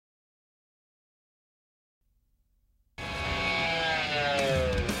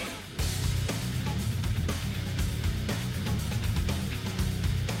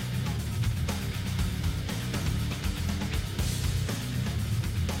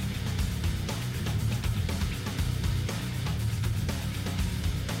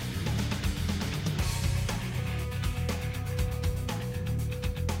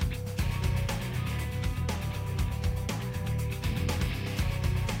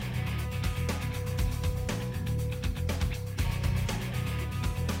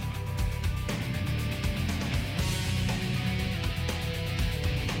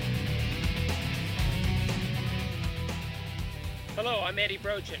Hello, I'm Eddie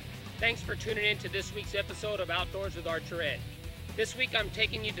Brochin. Thanks for tuning in to this week's episode of Outdoors with Archery. This week I'm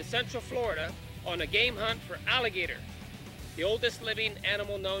taking you to Central Florida on a game hunt for alligator, the oldest living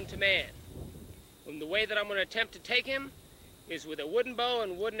animal known to man. And the way that I'm going to attempt to take him is with a wooden bow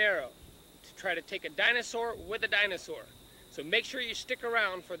and wooden arrow to try to take a dinosaur with a dinosaur. So make sure you stick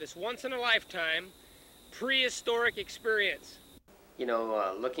around for this once-in-a-lifetime prehistoric experience. You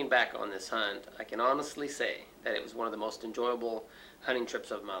know, looking back on this hunt, I can honestly say that it was one of the most enjoyable hunting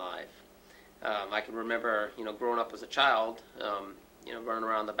trips of my life. I can remember, growing up as a child, running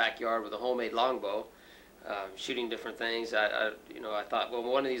around the backyard with a homemade longbow, shooting different things. I thought, well,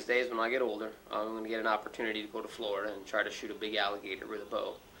 one of these days when I get older, I'm going to get an opportunity to go to Florida and try to shoot a big alligator with a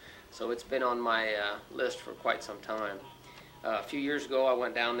bow. So it's been on my list for quite some time. A few years ago, I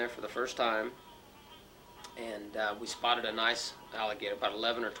went down there for the first time, and we spotted a nice alligator, about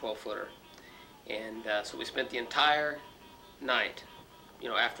 11 or 12 footer. And so we spent the entire night,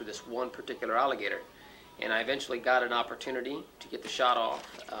 after this one particular alligator. And I eventually got an opportunity to get the shot off,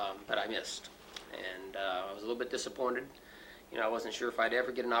 but I missed. And I was a little bit disappointed. I wasn't sure if I'd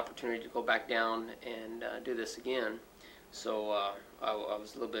ever get an opportunity to go back down and do this again. So I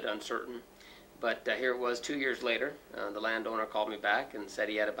was a little bit uncertain. But here it was 2 years later. The landowner called me back and said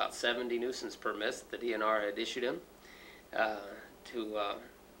he had about 70 nuisance permits that the DNR had issued him to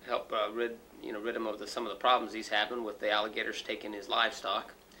help rid him of some of the problems he's having with the alligators taking his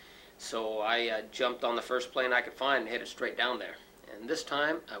livestock. So I jumped on the first plane I could find and headed straight down there. And this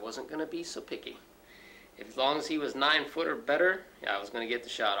time I wasn't going to be so picky. As long as he was 9 foot or better, I was going to get the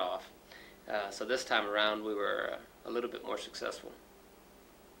shot off. So this time around we were a little bit more successful.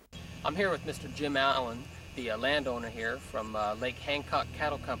 I'm here with Mr. Jim Allen, the landowner here from Lake Hancock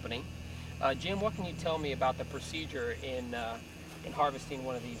Cattle Company. Jim, what can you tell me about the procedure in harvesting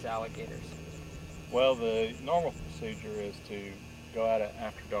one of these alligators? Well, the normal procedure is to go out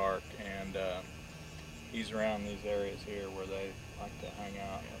after dark and ease around these areas here where they like to hang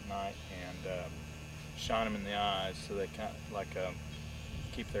out at night, and shine them in the eyes so they kind of like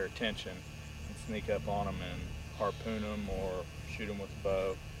keep their attention, and sneak up on them and harpoon them or shoot them with a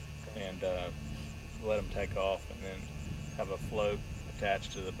bow, and let them take off, and then have a float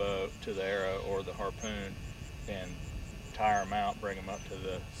attached to the bow, to the arrow or the harpoon, and tire them out, bring them up to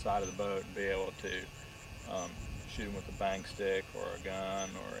the side of the boat, and be able to shoot them with a bang stick or a gun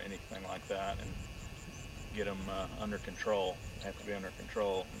or anything like that, and get them under control. They have to be under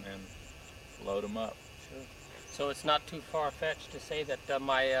control, and then load them up. Sure. So it's not too far-fetched to say that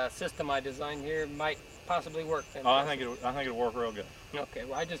my system I designed here might possibly work. Then, I think it'll work real good. Okay,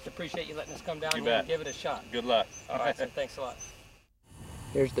 well, I just appreciate you letting us come down here and give it a shot. Good luck. All right, so thanks a lot.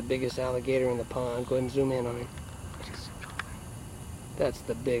 Here's the biggest alligator in the pond. Go ahead and zoom in on him. That's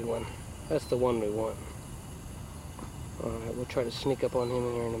the big one. That's the one we want. All right, we'll try to sneak up on him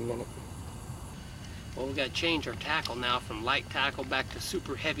in here in a minute. Well, we've got to change our tackle now from light tackle back to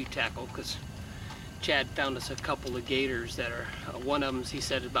super heavy tackle, because Chad found us a couple of gators that are, one of them, he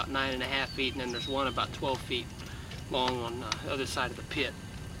said, is about 9.5 feet, and then there's one about 12 feet long on the other side of the pit.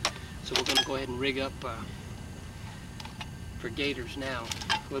 So we're going to go ahead and rig up for gators now,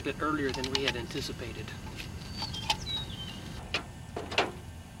 a little bit earlier than we had anticipated.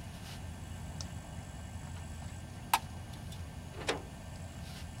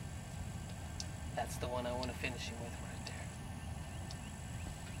 That's the one I want to finish him with right there.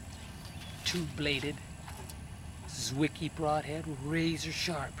 Two-bladed, Zwicky broadhead, razor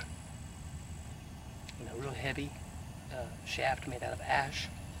sharp. And a real heavy shaft made out of ash.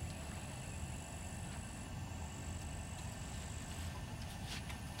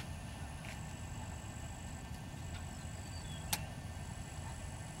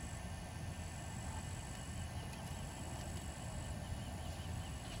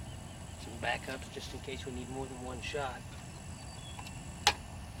 Some backups just in case we need more than one shot.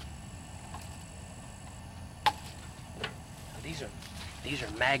 These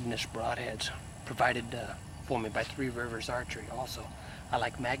are Magnus broadheads, provided for me by Three Rivers Archery also. I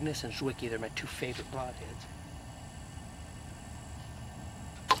like Magnus and Zwicky, they're my two favorite broadheads.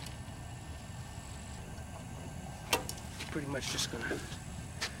 Pretty much just gonna,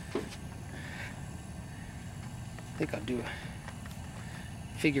 I think I'll do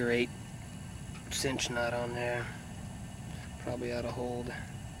a figure 8 cinch knot on there. Probably ought to hold 2,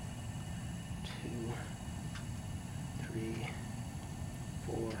 3,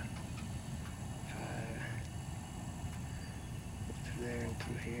 4, 5, through there and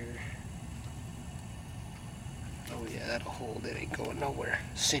through here. Oh yeah, that'll hold, it ain't going nowhere.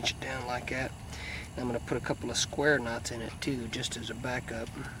 Cinch it down like that. I'm going to put a couple of square knots in it too, just as a backup.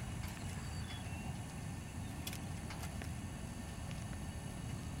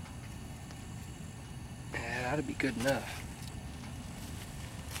 ought to be good enough.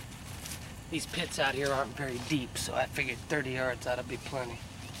 These pits out here aren't very deep, so I figured 30 yards ought to be plenty.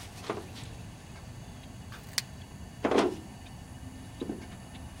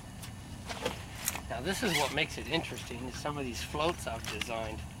 Now this is what makes it interesting, is some of these floats I've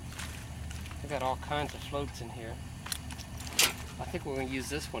designed. I've got all kinds of floats in here. I think we're going to use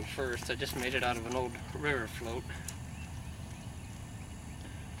this one first. I just made it out of an old river float.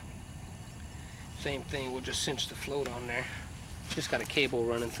 Same thing, we'll just cinch the float on there. Just got a cable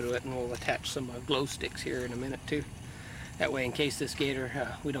running through it, and we'll attach some glow sticks here in a minute too. That way, in case this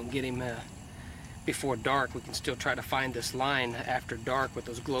gator, we don't get him before dark, we can still try to find this line after dark with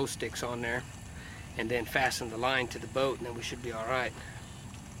those glow sticks on there, and then fasten the line to the boat, and then we should be all right.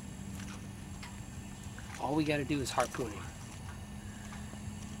 All we got to do is harpoon him.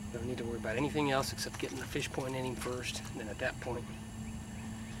 We don't need to worry about anything else except getting the fish point in him first, and then at that point,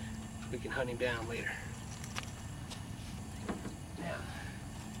 we can hunt him down later. Now,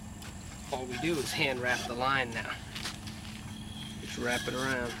 all we do is hand wrap the line now. Just wrap it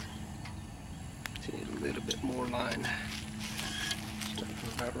around. Just need a little bit more line. Starting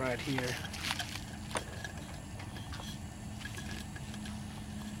from about right here.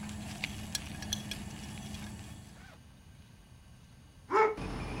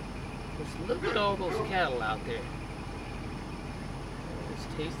 Just look at all those cattle out there. Those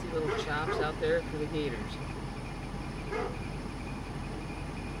tasty little chops out there for the gators.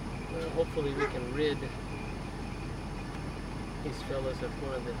 Well, hopefully we can rid these fellas of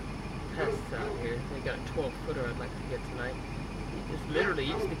one of the pests out here. They got a 12-footer I'd like to get tonight. He just literally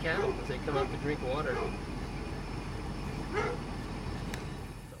eats the cattle as they come out to drink water.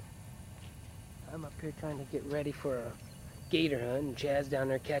 I'm up here trying to get ready for a gator hunt, and Chad's down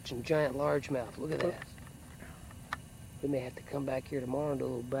there catching giant largemouth. Look at that. We may have to come back here tomorrow and do a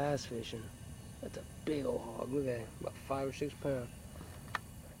little bass fishing. That's a big old hog. Look at that, about 5 or 6 pounds.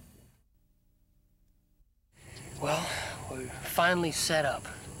 Well, we're finally set up.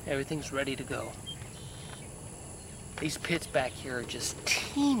 Everything's ready to go. These pits back here are just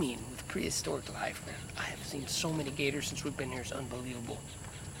teeming with prehistoric life, man. I have seen so many gators since we've been here. It's unbelievable.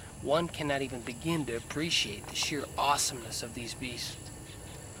 One cannot even begin to appreciate the sheer awesomeness of these beasts.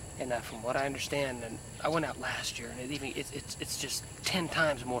 And from what I understand, and I went out last year, and it's just 10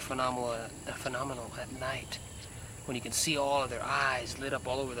 times more phenomenal at night. When you can see all of their eyes lit up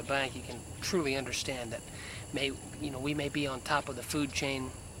all over the bank, you can truly understand that we may be on top of the food chain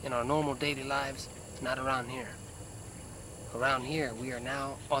in our normal daily lives, not around here. Around here, we are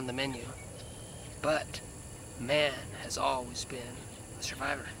now on the menu. But man has always been a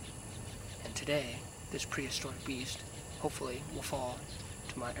survivor. And today, this prehistoric beast, hopefully, will fall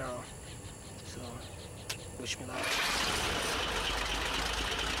to my arrow. So, wish me luck.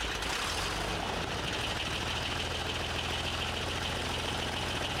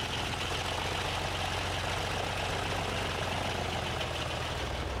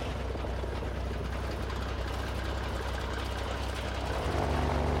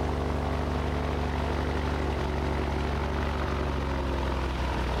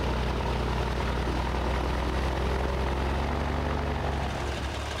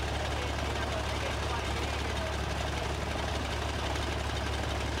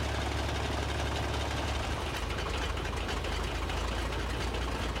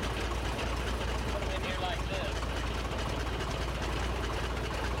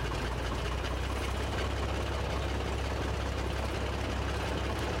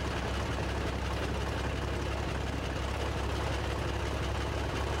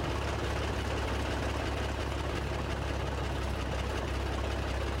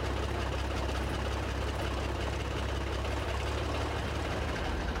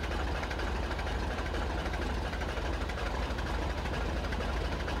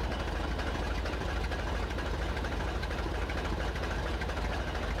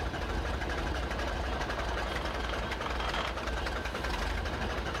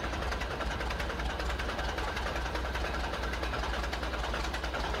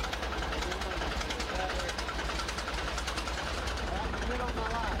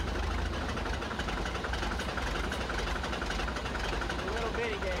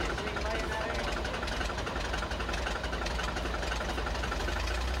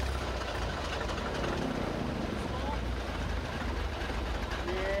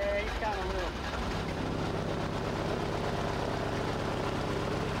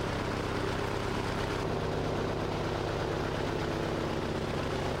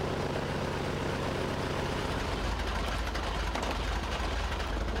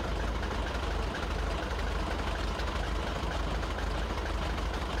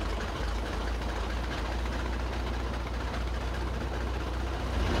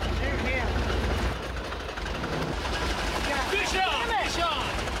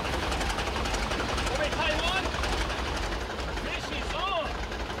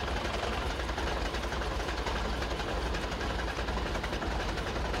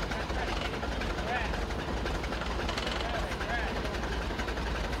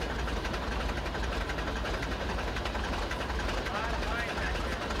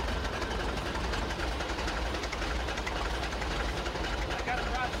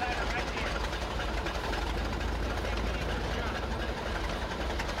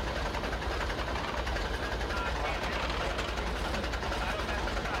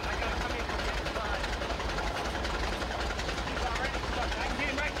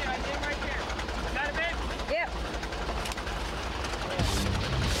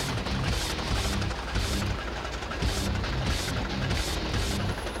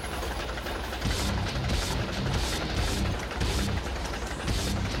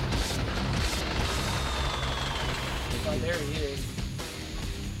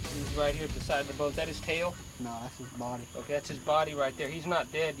 right here at the side of the boat. Is that his tail? No, that's his body. Okay, that's his body right there. He's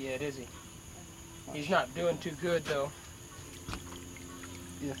not dead yet, is he? He's not doing too good though.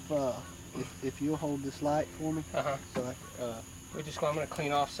 If you'll hold this light for me. Uh-huh. So I'm gonna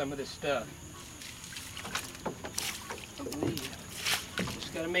clean off some of this stuff.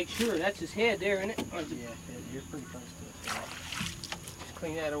 Just gotta make sure that's his head there, isn't it? Or is it? Yeah, you're pretty close to it. Just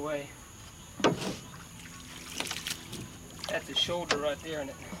clean that away. That's his shoulder right there, isn't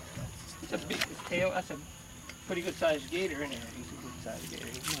it? It's a big his tail. That's a pretty good sized gator, isn't it? He's a good sized gator.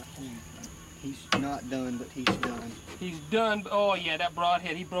 He's not huge. He's not done, but he's done. He's done. Oh yeah, that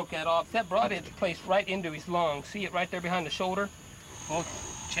broadhead, he broke that off. That broadhead's placed right into his lung. See it right there behind the shoulder? Well,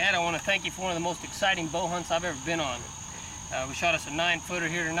 Chad, I want to thank you for one of the most exciting bow hunts I've ever been on. We shot us a 9-footer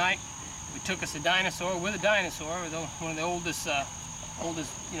here tonight. We took us a dinosaur with a dinosaur, one of the oldest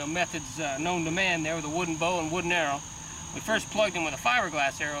methods known to man there, with a wooden bow and wooden arrow. We first plugged him with a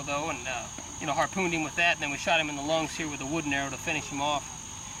fiberglass arrow though, and harpooned him with that, and then we shot him in the lungs here with a wooden arrow to finish him off.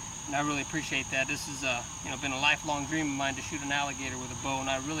 And I really appreciate that. This has been a lifelong dream of mine to shoot an alligator with a bow, and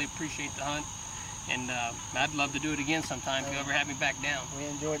I really appreciate the hunt. And I'd love to do it again sometime if you ever have me back down. We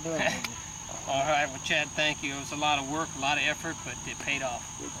enjoyed doing it. All right, well, Chad, thank you. It was a lot of work, a lot of effort, but it paid off.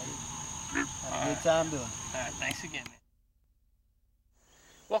 Had a good time doing it. All right, thanks again, man.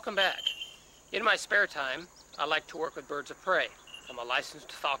 Welcome back. In my spare time, I like to work with birds of prey. I'm a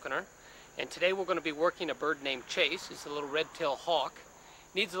licensed falconer, and today we're going to be working a bird named Chase. It's a little red-tailed hawk.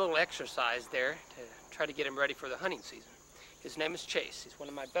 Needs a little exercise there to try to get him ready for the hunting season. His name is Chase. He's one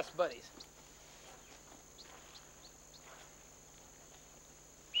of my best buddies.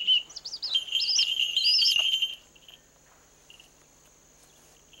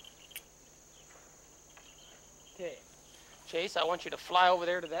 Okay, Chase, I want you to fly over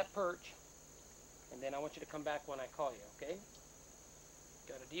there to that perch, and then I want you to come back when I call you, okay?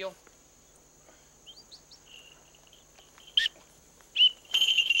 Got a deal?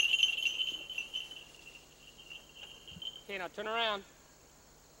 Okay, now turn around.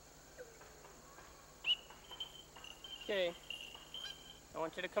 Okay, I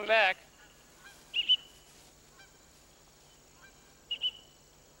want you to come back.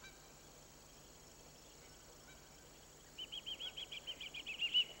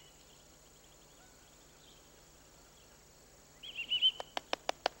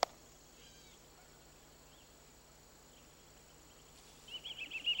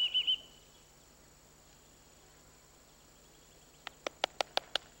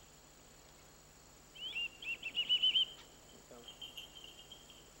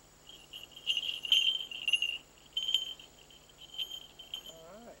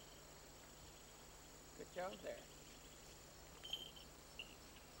 Out there.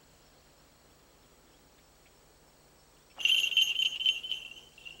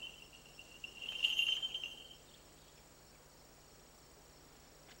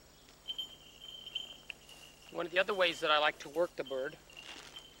 One of the other ways that I like to work the bird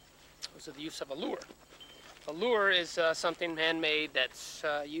is with the use of a lure. A lure is something man-made that's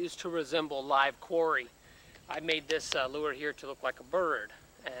used to resemble live quarry. I made this lure here to look like a bird,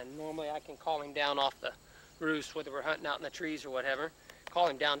 and normally I can call him down off the roost, whether we're hunting out in the trees or whatever, call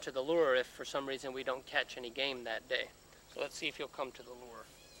him down to the lure if for some reason we don't catch any game that day. So let's see if he'll come to the lure.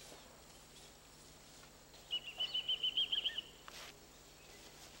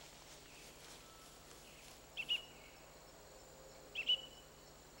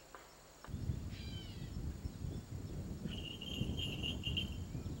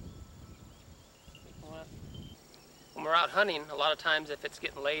 When we're out hunting, a lot of times if it's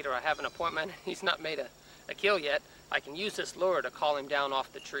getting late or I have an appointment, he's not made a kill yet, I can use this lure to call him down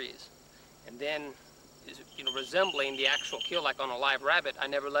off the trees. And then, resembling the actual kill like on a live rabbit, I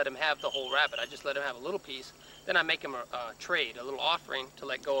never let him have the whole rabbit. I just let him have a little piece. Then I make him a trade, a little offering to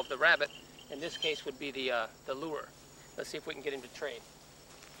let go of the rabbit. In this case would be the lure. Let's see if we can get him to trade.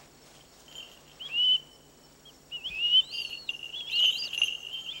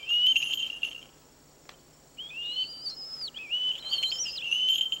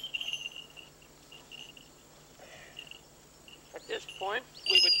 At this point,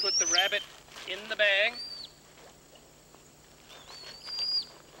 we would put the rabbit in the bag.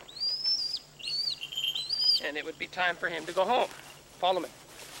 And it would be time for him to go home. Follow me.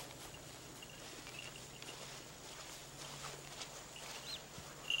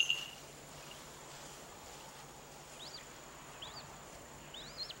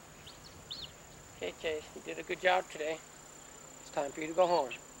 Okay, Chase, you did a good job today. It's time for you to go home.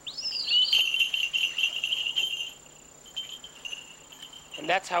 And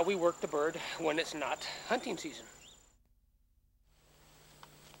that's how we work the bird when it's not hunting season.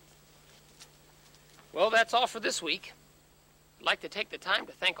 Well, that's all for this week. I'd like to take the time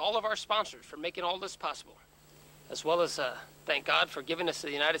to thank all of our sponsors for making all this possible, as well as thank God for giving us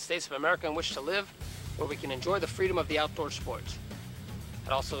the United States of America in which to live, where we can enjoy the freedom of the outdoor sports.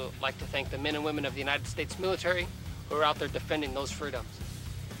 I'd also like to thank the men and women of the United States military who are out there defending those freedoms.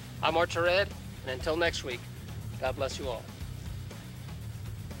 I'm Archery, and until next week, God bless you all.